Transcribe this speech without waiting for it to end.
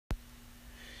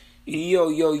Yo,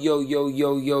 yo, yo, yo,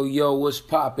 yo, yo, yo, what's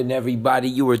poppin', everybody?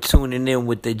 You are tuning in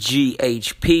with the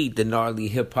GHP, the Gnarly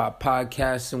Hip Hop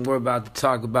Podcast, and we're about to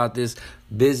talk about this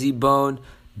Bizzy Bone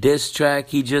diss track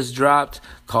he just dropped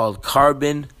called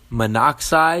Carbon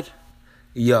Monoxide.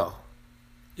 Yo,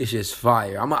 it's just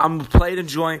fire. I'm gonna play the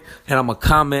joint, and I'm gonna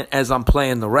comment as I'm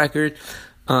playing the record.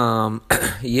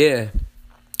 Yeah,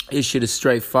 this shit is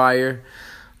straight fire.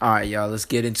 All right, y'all, let's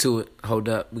get into it. Hold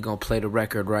up, we're gonna play the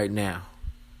record right now.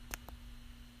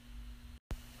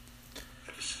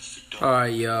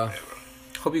 Alright, y'all.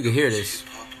 Hope you can hear this.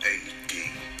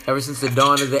 Ever since the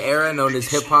dawn of the era known as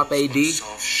Hip Hop AD,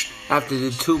 after the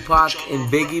Tupac and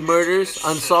Biggie murders,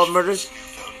 unsolved murders.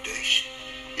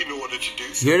 You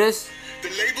hear this?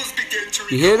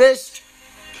 You hear this?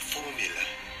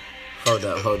 Hold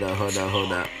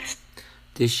up.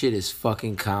 This shit is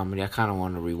fucking comedy. I kind of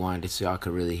want to rewind it so y'all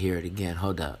could really hear it again.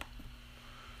 Hold up.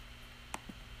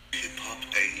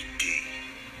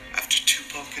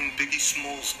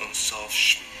 Small's unsolved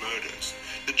murders,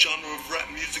 the genre of rap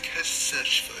music has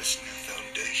searched for its new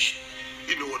foundation.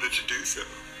 In order to do so,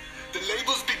 the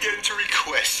labels began to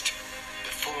request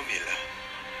the formula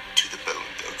to the Bone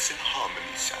Thugs and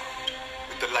Harmony sound,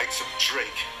 with the likes of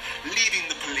Drake leading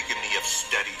the polygamy of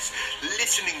studies,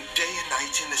 listening day and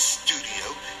night in the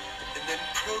studio, and then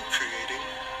procreating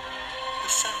the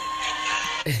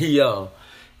sound. Yo,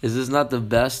 is this not the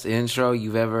best intro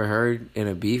you've ever heard in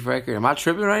a beef record? Am I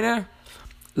tripping right now?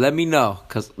 Let me know,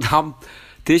 because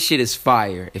this shit is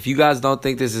fire. If you guys don't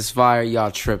think this is fire,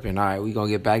 y'all tripping. All right, we going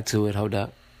to get back to it. Hold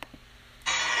up.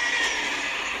 The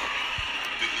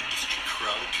industry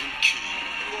crowned him king,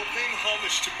 and while paying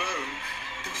homage to Bone,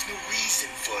 there was no reason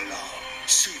for alarm.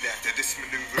 Soon after this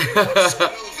maneuver,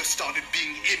 Spinova started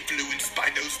being influenced by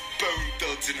those Bone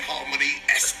Thugs and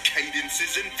Harmony-esque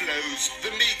cadences and flows.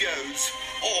 The Migos,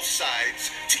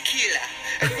 Offsides, Tequila,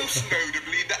 and most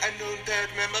notably the unknown third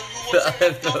member who was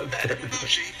left off Bad and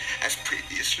Bougie, as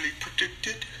previously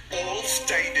predicted. All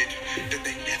stated that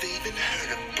they never even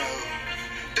heard of Bone.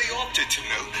 They opted to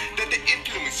know that the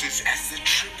influences as the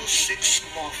 666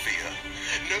 Mafia,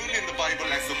 known in the Bible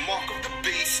as the mark of the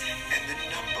beast and the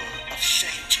number of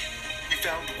Satan. We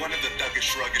found one of the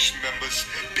thuggish, ruggish members,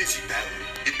 Bizzy Bone,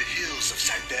 in the hills of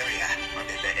Siberia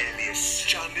under the alias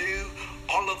Janu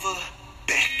Oliver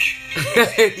Beck.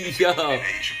 Yo.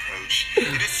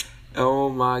 Oh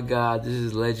my god, this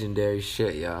is legendary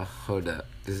shit, y'all. Hold up.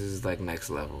 This is like next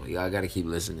level. Y'all gotta keep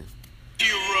listening. He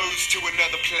arose to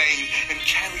another plane and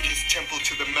carried his temple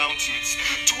to the mountains.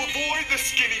 To avoid the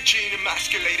skinny jean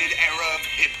emasculated era of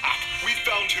hip-hop, we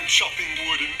found him chopping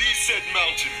wood in these said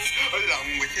mountains,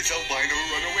 along with his albino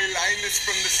runaway lioness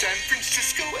from the San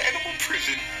Francisco animal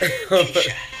prison.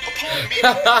 Keisha, upon meeting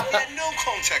him, he had no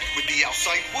contact with the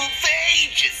outside world for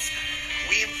ages.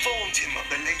 We informed him of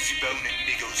the Lazy Bone and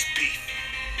Migos beef.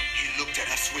 He looked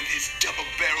at us with his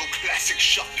double-barrel classic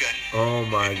shotgun. Oh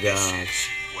my god.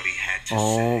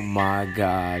 Oh my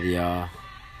god, y'all.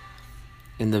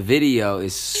 And the video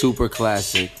is super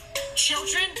classic.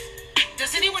 Children,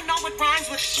 does anyone know what rhymes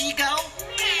with ego?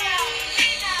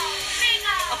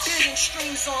 A billion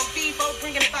streams on Vivo,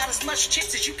 bringing about as much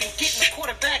chips as you can get in a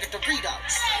quarter bag of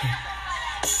Doritos.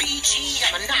 BG,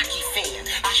 I'm a Nike fan.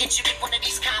 I hit you with one of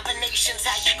these combinations,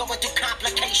 how you going through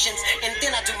complications, and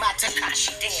then I do my Takashi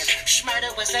dance.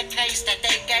 Schmurder was a case that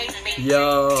they gave me.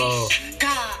 Yo.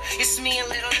 God, it's me a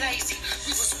little lazy.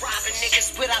 We was robbing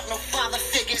niggas without no father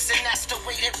figures, and that's the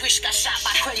way that Wish got shot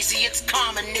by crazy. It's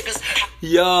common niggas.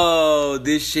 Yo,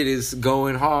 this shit is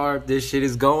going hard.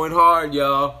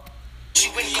 Y'all. You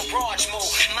in garage mode,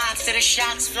 minds to the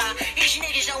shots fly. These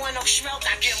niggas don't want no smoke,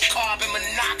 I give them carbon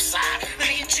monoxide. Let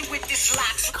me hit you with this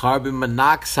locks. Carbon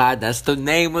Monoxide, that's the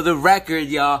name of the record,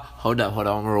 y'all. Hold up, I'm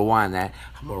gonna rewind that.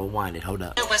 Hold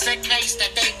up. It was a case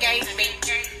that they gave me.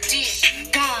 Dear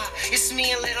God, it's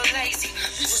me a little lazy.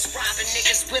 We was robbing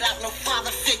niggas without no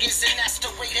father figures, and that's the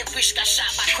way that Wish got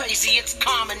shot by crazy. It's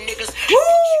common niggas.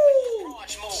 Woo!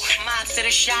 Minds to the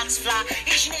shots fly.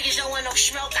 These niggas don't want no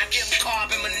smoke, I give them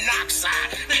carbon monoxide.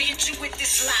 Let me hit you with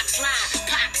this lock slide,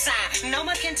 pop sign. No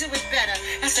one can do it better.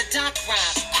 That's a doc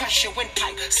rhyme. Crush your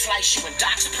windpipe, slice you in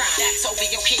Doc's prime. That's over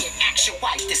your head, act your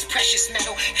wife. This precious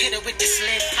metal, hit her with this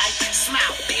lead pipe.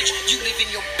 Smile, bitch, you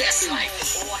living your best life.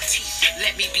 Or teeth,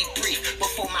 let me be brief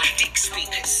before my dick speak.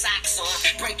 Socks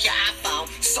on, break your iPhone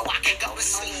so I can go to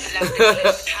sleep.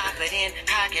 Pop it in,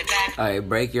 pocket back. Alright,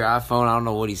 break your iPhone. I don't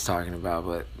know what he's talking about,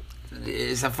 but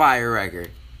it's a fire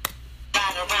record.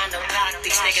 Around the block,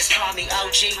 these niggas call me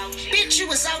OG. Bitch,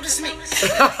 you as old as me.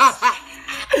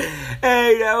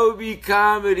 Hey, that would be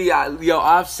comedy. Yo,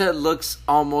 Offset looks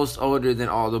almost older than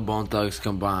all the Bone Thugs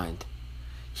combined.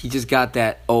 He just got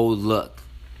that old look.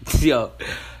 Yo,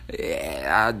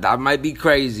 yeah, I might be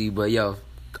crazy, but yo,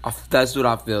 that's what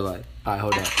I feel like. All right,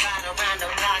 hold on.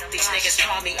 These niggas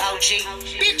call me OG.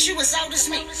 Bitch, you as old as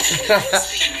me.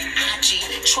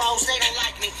 Trolls, they don't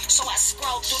like me. So I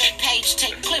scroll through their page,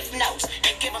 take cliff notes,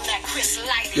 and give them that Chris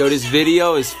Light. Yo, this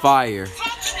video is fire. Don't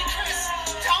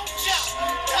jump.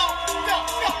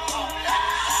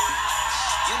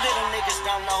 You little niggas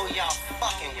don't know who y'all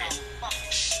fucking with.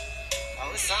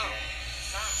 Oh, it's on.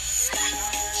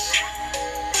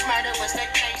 Murder was the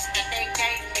case that they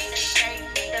gave me.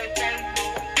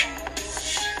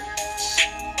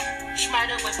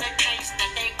 Murder was the case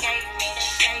that they gave me.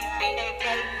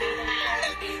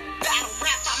 Battle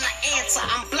rap, I'm the answer.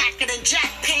 I'm blacker than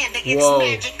Jack Panda. It's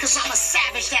magic, cause I'm a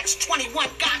savage. That's 21.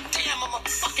 Goddamn, I'm a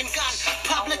fucking gun.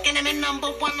 Public enemy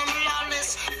number one, I'm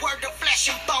lawless. Word of flesh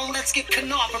and bone, let's get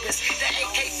carnivorous. The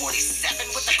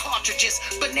AK-47 with the cartridges.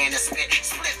 Banana split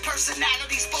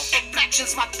personalities, both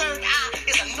reflections. My third eye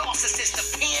is a narcissist. The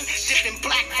pen dipped in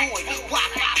black void. Why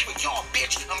lie for y'all,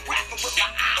 bitch? I'm rapping with my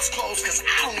eyes closed, cause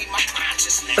I don't need my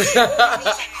consciousness. I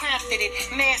crafted it,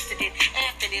 mastered it.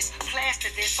 After this,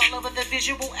 plastered this all over the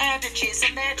visual adages.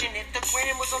 Imagine if the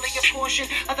gram was only a portion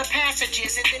of the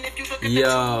passages. And then if you look at Yo,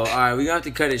 alright, we gonna have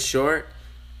to cut it short.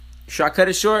 Should I cut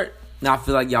it short? No, I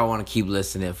feel like y'all wanna keep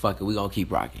listening. Fuck it, we gonna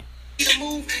keep rocking.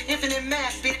 Move, infinite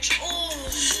math, bitch. Ooh.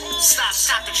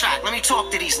 Stop the track. Let me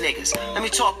talk to these niggas.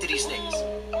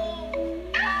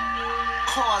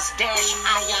 Cause dash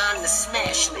ion the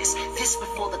smash list. This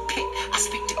before the pit. I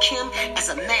speak to Kim as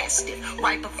a mastiff.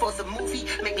 Right before the movie,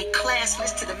 make me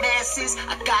classless to the masses.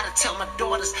 I gotta tell my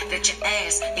daughters that your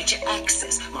ass ain't your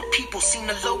access. My people seen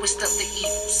the lowest of the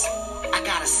evils. I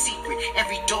got a secret.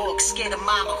 Every dog scared of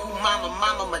mama. Who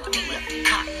mama Medea.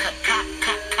 Cock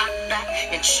back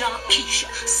and Sean Keisha.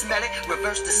 Smell it,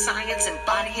 reverse the science,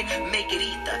 embody it, make it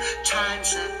ether. Time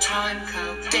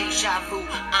come, deja vu.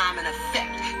 I'm an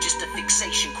effect, just a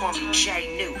fixation. Call me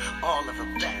J New, all of a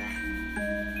back.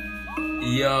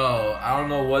 Yo, I don't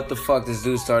know what the fuck this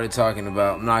dude started talking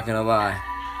about. I'm not gonna lie.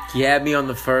 He had me on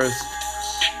the first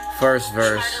verse.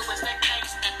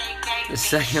 The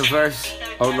second verse,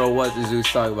 I don't know what this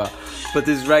dude's talking about. But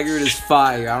this record is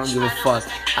fire. I don't give a fuck.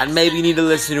 I maybe need to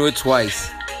listen to it twice.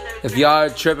 If y'all are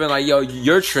tripping, like, yo,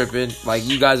 you're tripping, like,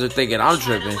 you guys are thinking I'm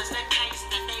tripping,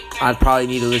 I'd probably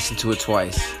need to listen to it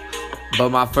twice. But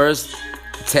my first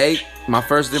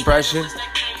impression,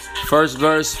 first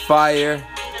verse, fire.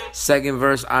 Second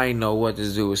verse, I ain't know what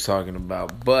this dude was talking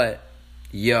about. But,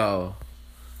 yo,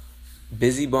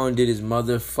 Bizzy Bone did his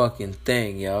motherfucking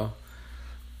thing, yo.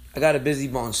 I got a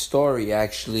Bizzy Bone story,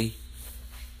 actually.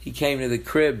 He came to the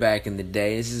crib back in the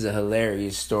day. This is a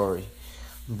hilarious story.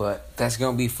 But that's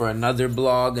going to be for another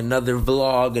blog, another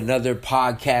vlog, another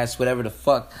podcast, whatever the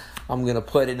fuck I'm going to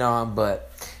put it on.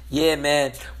 But, yeah,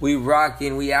 man, we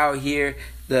rocking. We out here.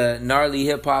 The Gnarly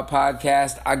Hip Hop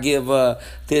Podcast. I give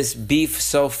this beef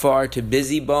so far to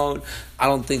Bizzy Bone. I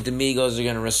don't think the Migos are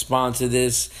going to respond to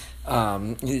this.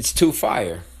 It's too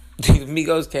fire. The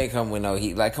Migos can't come with no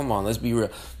heat. Like, come on, let's be real.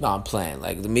 No, I'm playing.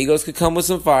 Like, the Migos could come with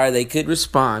some fire. They could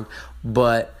respond.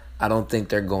 But I don't think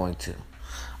they're going to.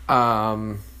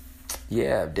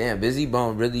 Yeah, damn, Bizzy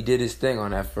Bone really did his thing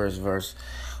on that first verse.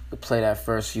 We'll play that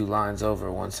first few lines over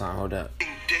one time. Hold up.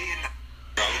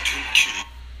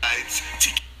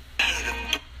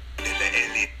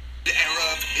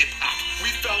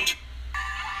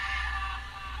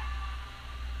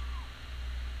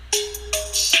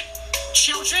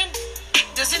 Children,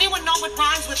 does anyone know what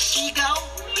rhymes with ego?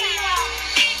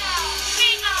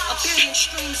 A billion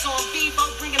streams on Vivo,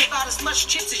 bringing about as much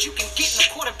chips as you can get in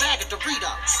a quarter bag of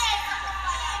Doritos.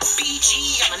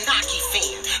 BG, I'm a Nike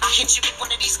fan. I hit you with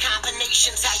one of these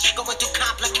combinations. How you going through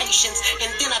complications?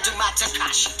 And then I do my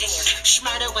Takashi dance.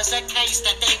 Schmurder was a case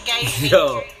that they gave me.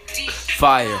 Yo,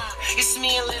 fire. It's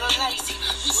me a little lazy.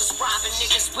 We was robbing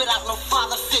niggas without no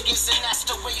father figures. And that's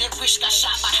the way that Wish got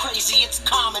shot by crazy. It's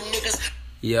common, niggas.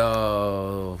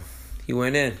 Yo, he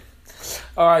went in.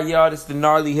 Alright, y'all, this is the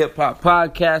Gnarly Hip Hop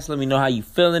Podcast. Let me know how you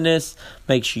feeling this.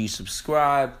 Make sure you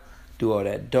subscribe. Do all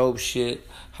that dope shit.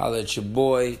 Holla at your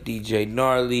boy, DJ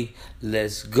Gnarly.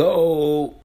 Let's go.